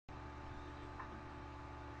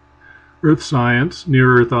Earth science,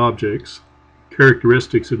 near-Earth objects,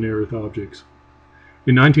 characteristics of near-Earth objects.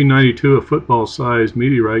 In 1992, a football-sized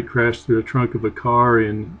meteorite crashed through the trunk of a car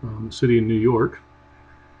in a city in New York.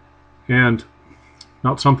 And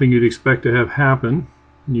not something you'd expect to have happen.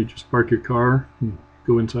 You just park your car and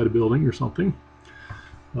go inside a building or something.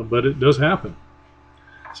 But it does happen.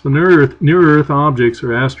 So near-Earth objects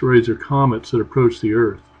are asteroids or comets that approach the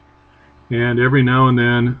Earth. And every now and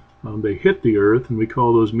then they hit the Earth, and we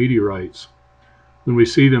call those meteorites. When we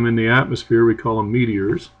see them in the atmosphere, we call them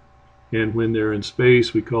meteors. And when they're in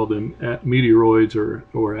space, we call them meteoroids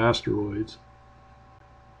or asteroids.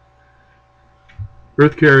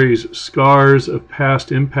 Earth carries scars of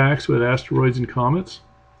past impacts with asteroids and comets.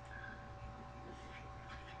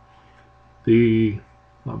 The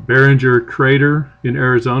Barringer crater in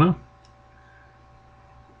Arizona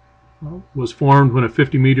was formed when a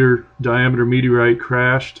 50-meter diameter meteorite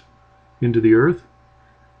crashed into the Earth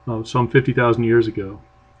some 50,000 years ago.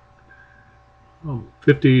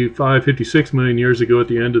 56 million years ago, at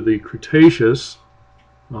the end of the Cretaceous,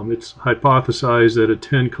 it's hypothesized that a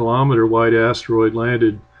 10-kilometer wide asteroid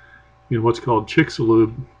landed in what's called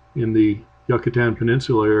Chicxulub in the Yucatan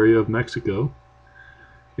Peninsula area of Mexico.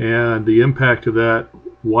 And the impact of that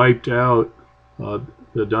wiped out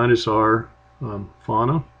the dinosaur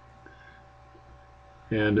fauna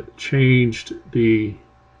and changed the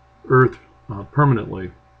Earth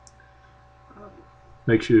permanently.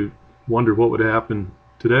 Makes you wonder what would happen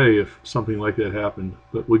today if something like that happened,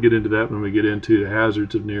 but we'll get into that when we get into the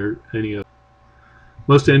hazards of near NEO.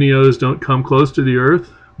 Most NEOs don't come close to the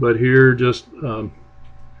Earth, but here just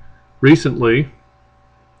recently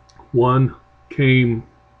one came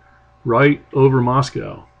right over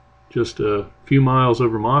Moscow, just a few miles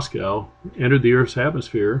over Moscow, entered the Earth's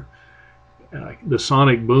atmosphere. The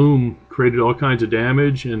sonic boom created all kinds of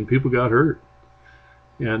damage and people got hurt.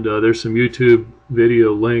 And there's some YouTube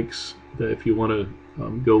video links that if you want to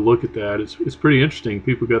go look at that. It's pretty interesting.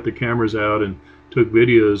 People got their cameras out and took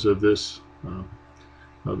videos of this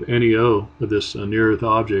of NEO, of this near-Earth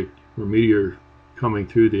object or meteor coming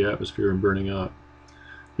through the atmosphere and burning up.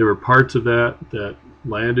 There were parts of that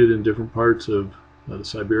landed in different parts of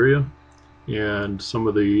Siberia, and some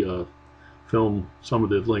of the some of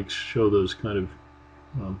the links show those kind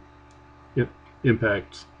of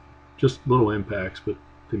impacts, just little impacts, but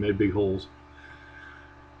they made big holes.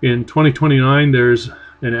 In 2029, there's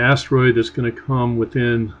an asteroid that's going to come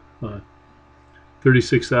within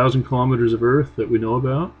 36,000 kilometers of Earth that we know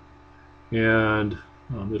about, and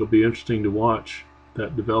it'll be interesting to watch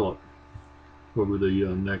that develop over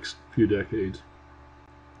the next few decades.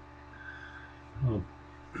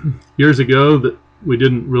 Years ago, that we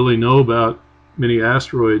didn't really know about many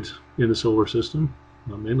asteroids in the solar system,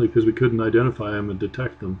 mainly because we couldn't identify them and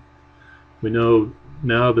detect them. We know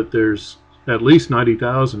now that there's at least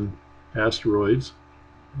 90,000 asteroids.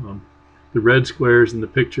 The red squares in the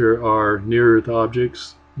picture are near-Earth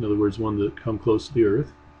objects, in other words, ones that come close to the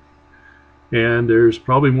Earth. And there's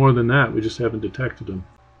probably more than that, we just haven't detected them.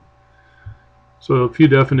 So a few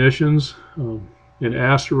definitions. An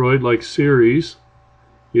asteroid-like series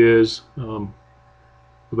is about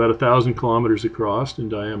 1,000 kilometers across in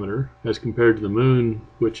diameter, as compared to the Moon,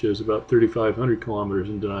 which is about 3,500 kilometers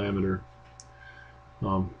in diameter.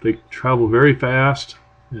 They travel very fast.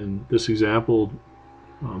 In this example,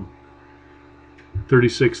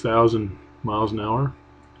 36,000 miles an hour.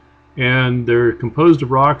 And they're composed of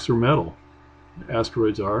rocks or metal.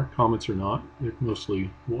 Asteroids are, comets are not. They're mostly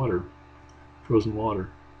water, frozen water,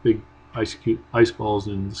 big ice balls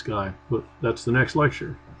in the sky. But that's the next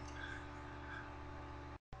lecture.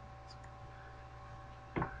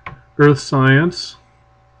 Earth science,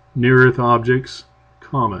 near-Earth objects,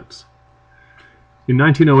 comets. In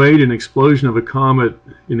 1908, an explosion of a comet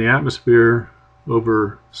in the atmosphere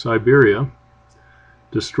over Siberia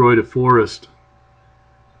destroyed a forest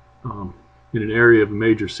in an area of a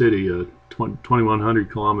major city,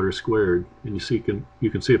 2,100 kilometers squared. And you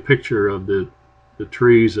can see a picture of the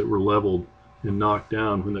trees that were leveled and knocked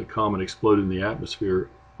down when that comet exploded in the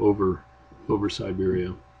atmosphere over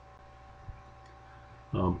Siberia.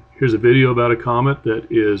 Here's a video about a comet that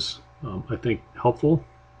is, I think, helpful.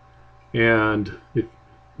 And if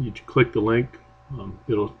you click the link,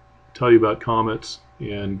 it'll tell you about comets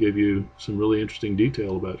and give you some really interesting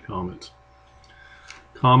detail about comets.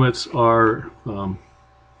 Comets are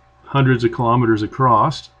hundreds of kilometers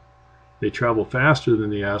across. They travel faster than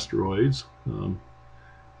the asteroids,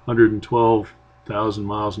 112,000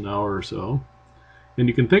 miles an hour or so. And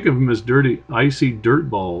you can think of them as dirty, icy dirt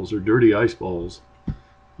balls or dirty ice balls.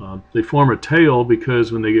 They form a tail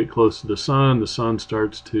because when they get close to the sun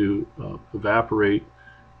starts to evaporate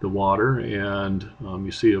the water, and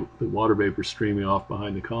you see the water vapor streaming off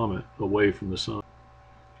behind the comet away from the sun.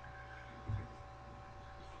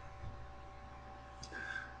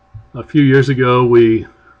 A few years ago, we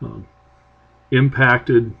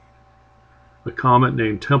impacted a comet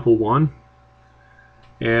named Temple 1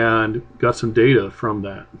 and got some data from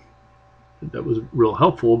that. That was real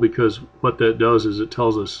helpful, because what that does is it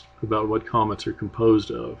tells us about what comets are composed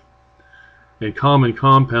of. And common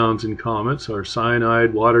compounds in comets are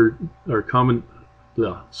cyanide,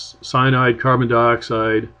 cyanide, carbon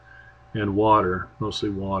dioxide, and water, mostly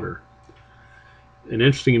water. An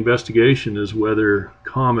interesting investigation is whether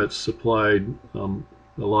comets supplied a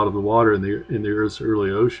lot of the water in the Earth's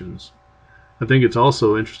early oceans. I think it's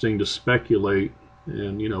also interesting to speculate,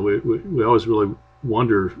 and we always really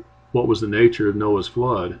wonder what was the nature of Noah's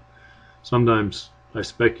flood. Sometimes I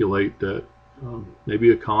speculate that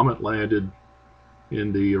maybe a comet landed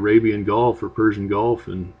in the Arabian Gulf or Persian Gulf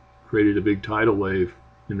and created a big tidal wave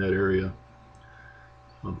in that area.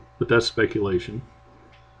 But that's speculation.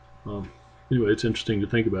 Anyway, it's interesting to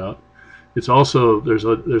think about. It's also, there's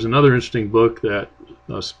another interesting book that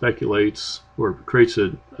speculates or creates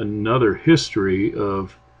another history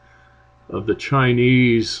of the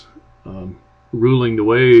Chinese ruling the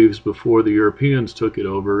waves before the Europeans took it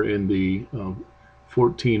over in the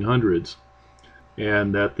 1400s,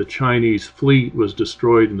 and that the Chinese fleet was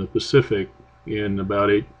destroyed in the Pacific in about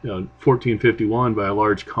 1451 by a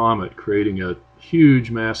large comet, creating a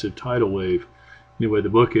huge, massive tidal wave. Anyway, the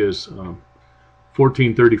book is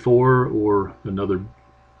 1434 or another.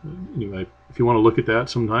 Anyway, if you want to look at that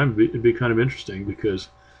sometime, it'd be kind of interesting, because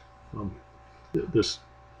this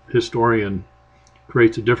historian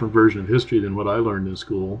creates a different version of history than what I learned in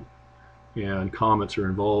school, and comets are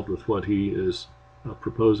involved with what he is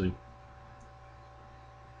proposing.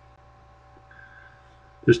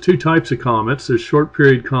 There's two types of comets. There's short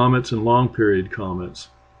period comets and long period comets.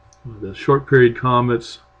 The short period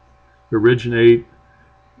comets originate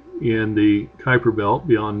in the Kuiper belt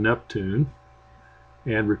beyond Neptune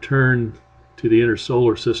and return to the inner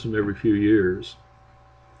solar system every few years.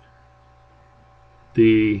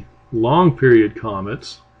 The long period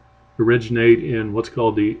comets originate in what's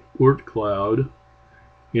called the Oort cloud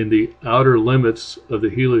in the outer limits of the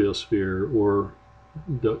heliosphere, or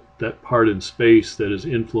that part in space that is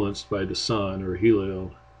influenced by the sun, or helio.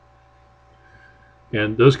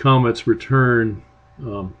 And those comets return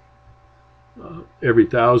every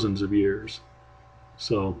thousands of years.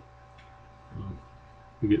 So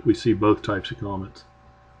we see both types of comets.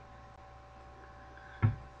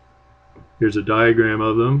 Here's a diagram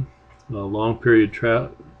of them. A long period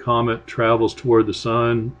comet travels toward the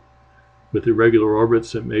sun with irregular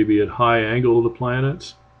orbits that may be at high angle to the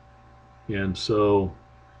planets, and so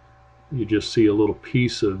you just see a little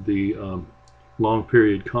piece of the long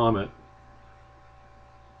period comet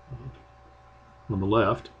on the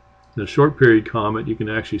left. In the short period comet, you can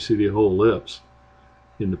actually see the whole ellipse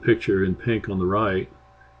in the picture in pink on the right,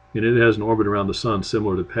 and it has an orbit around the sun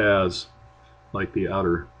similar to paths like the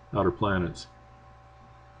outer planets.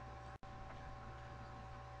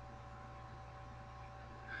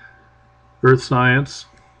 Earth science,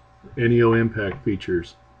 NEO impact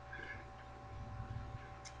features.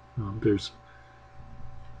 There's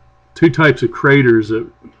two types of craters that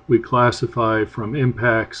we classify from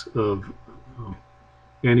impacts of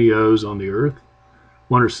NEOs on the Earth.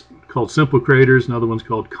 One is called simple craters, another one's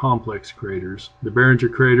called complex craters. The Barringer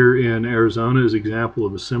crater in Arizona is an example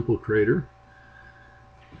of a simple crater.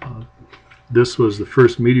 This was the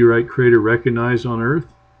first meteorite crater recognized on Earth.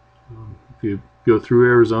 If you go through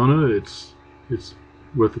Arizona, it's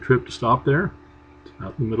worth a trip to stop there. It's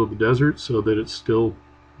out in the middle of the desert, so that it's still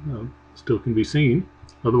can be seen.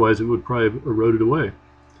 Otherwise, it would probably have eroded away.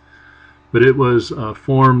 But it was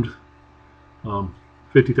formed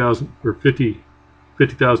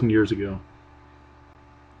 50,000 years ago.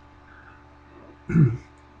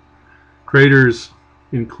 Craters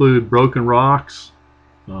include broken rocks,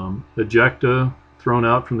 ejecta thrown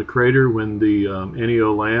out from the crater when the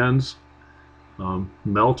NEO lands,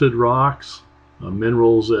 melted rocks,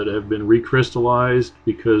 minerals that have been recrystallized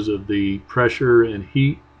because of the pressure and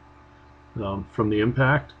heat from the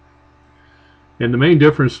impact. And the main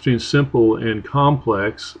difference between simple and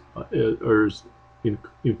complex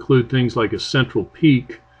include things like a central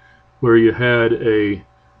peak, where you had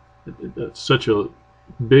such a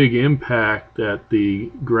big impact that the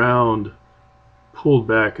ground pulled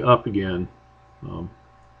back up again.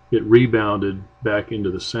 It rebounded back into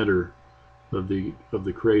the center of the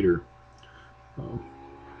crater.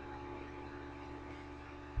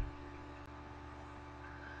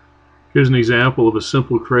 Here's an example of a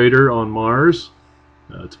simple crater on Mars.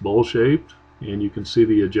 It's bowl-shaped, and you can see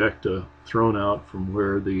the ejecta thrown out from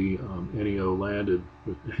where the NEO landed,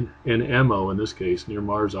 and MO in this case, near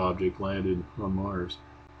Mars object, landed on Mars.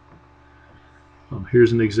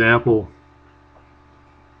 Here's an example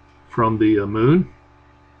from the moon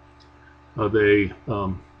of a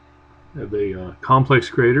complex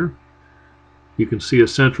crater. You can see a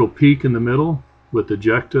central peak in the middle with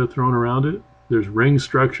ejecta thrown around it. There's ring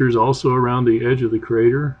structures also around the edge of the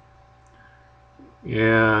crater.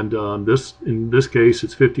 And in this case,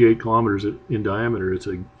 it's 58 kilometers in diameter. It's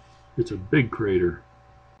a big crater.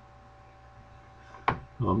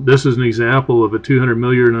 This is an example of a 200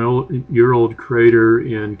 million year old crater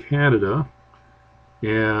in Canada,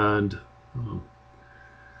 and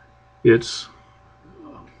it's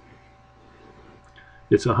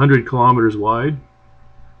 100 kilometers wide,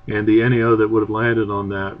 and the NEO that would have landed on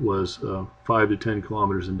that was 5 to 10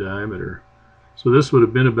 kilometers in diameter. So this would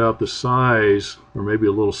have been about the size, or maybe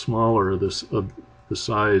a little smaller, of the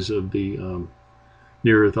size of the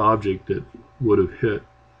near-Earth object that would have hit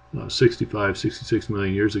 65, 66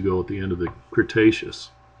 million years ago at the end of the Cretaceous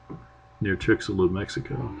near Chicxulub,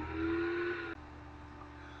 Mexico.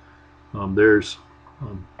 There's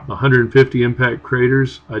 150 impact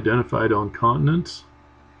craters identified on continents.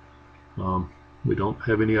 We don't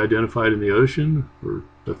have any identified in the ocean, or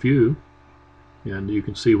a few. And you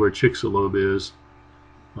can see where Chicxulub is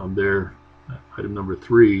there, item number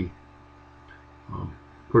 3. Of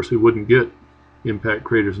course, we wouldn't get impact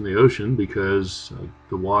craters in the ocean because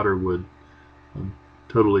the water would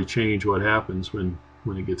totally change what happens when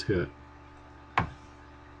it gets hit.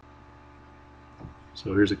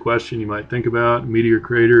 So here's a question you might think about. Meteor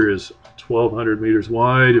crater is 1,200 meters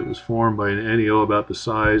wide. It was formed by an NEO about the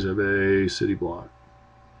size of a city block.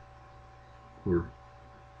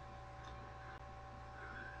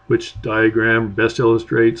 Which diagram best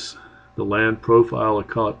illustrates the land profile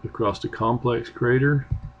across a complex crater?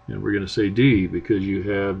 And we're going to say D, because you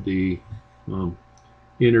have the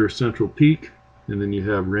inner central peak, and then you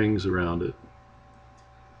have rings around it.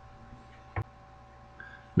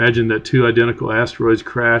 Imagine that 2 identical asteroids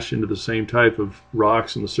crash into the same type of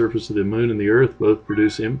rocks on the surface of the moon and the Earth. Both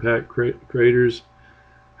produce impact craters.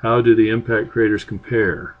 How do the impact craters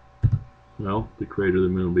compare? Well, the crater of the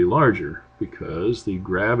moon will be larger because the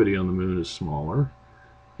gravity on the moon is smaller,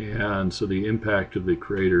 and so the impact of the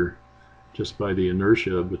crater, just by the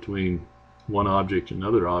inertia between one object and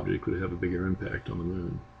another object, would have a bigger impact on the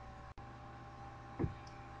moon.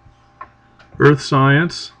 Earth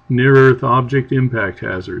science, near-Earth object impact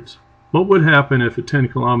hazards. What would happen if a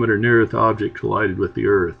 10-kilometer near-Earth object collided with the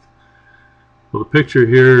Earth? Well, the picture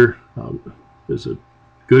here is a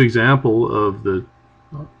good example of the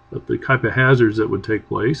type of hazards that would take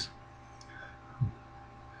place.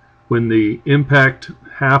 When the impact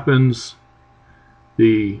happens,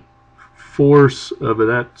 the force of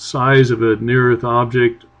that size of a near-Earth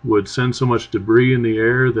object would send so much debris in the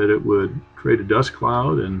air that it would create a dust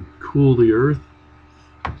cloud and cool the Earth.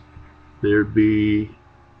 There'd be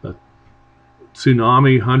a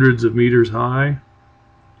tsunami hundreds of meters high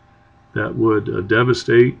that would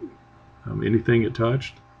devastate anything it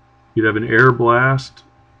touched. You'd have an air blast.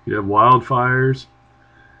 You'd have wildfires.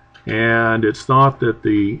 And it's thought that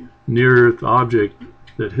the near-Earth object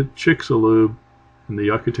that hit Chicxulub in the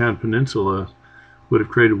Yucatan Peninsula would have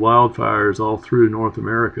created wildfires all through North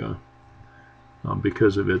America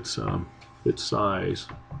because of its size.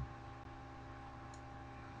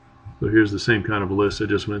 So here's the same kind of a list I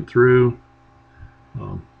just went through.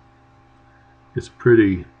 It's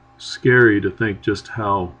pretty scary to think just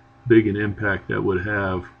how big an impact that would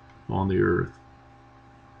have on the Earth.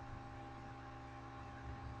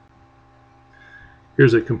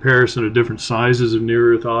 Here's a comparison of different sizes of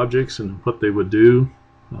near-Earth objects and what they would do.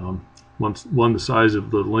 One the size of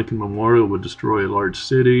the Lincoln Memorial would destroy a large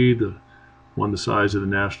city. One the size of the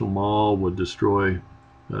National Mall would destroy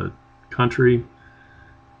a country.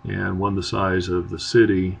 And one the size of the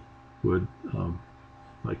city would,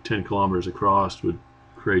 like 10 kilometers across, would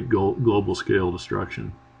create global scale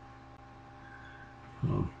destruction.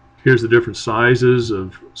 Here's the different sizes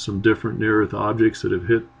of some different near-Earth objects that have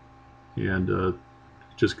hit, and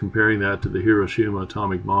just comparing that to the Hiroshima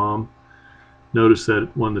atomic bomb. Notice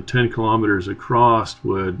that one the 10 kilometers across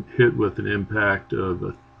would hit with an impact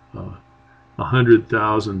of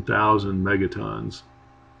 100,000 megatons.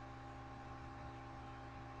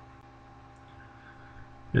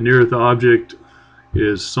 A near-Earth object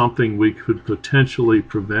is something we could potentially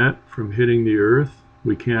prevent from hitting the Earth.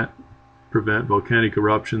 We can't prevent volcanic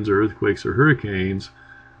eruptions or earthquakes or hurricanes,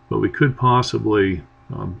 but we could possibly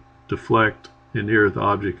deflect a near-Earth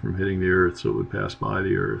object from hitting the Earth so it would pass by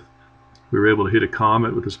the Earth. We were able to hit a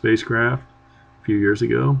comet with a spacecraft a few years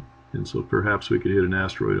ago, and so perhaps we could hit an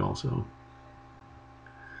asteroid also.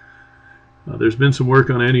 There's been some work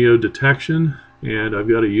on NEO detection, and I've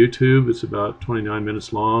got a YouTube. It's about 29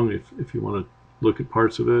 minutes long if you want to look at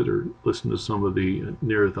parts of it or listen to some of the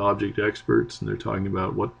near-Earth object experts, and they're talking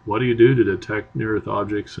about what do you do to detect near-Earth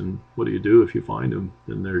objects, and what do you do if you find them,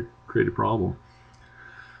 then they create a problem.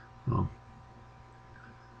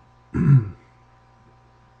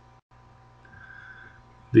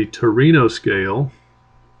 The Torino scale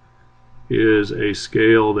is a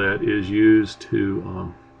scale that is used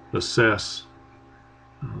to assess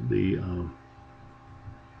the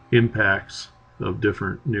impacts of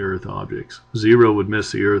different near-Earth objects. 0 would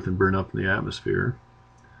miss the Earth and burn up in the atmosphere.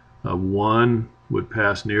 1 would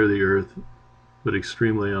pass near the Earth, but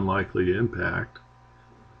extremely unlikely to impact.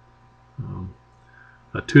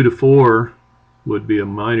 2 to 4 would be a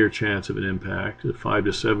minor chance of an impact. 5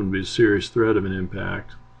 to 7 would be a serious threat of an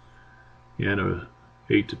impact. And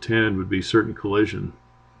 8 to 10 would be certain collision.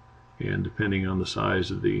 And depending on the size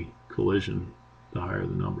of the collision, the higher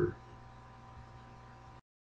the number.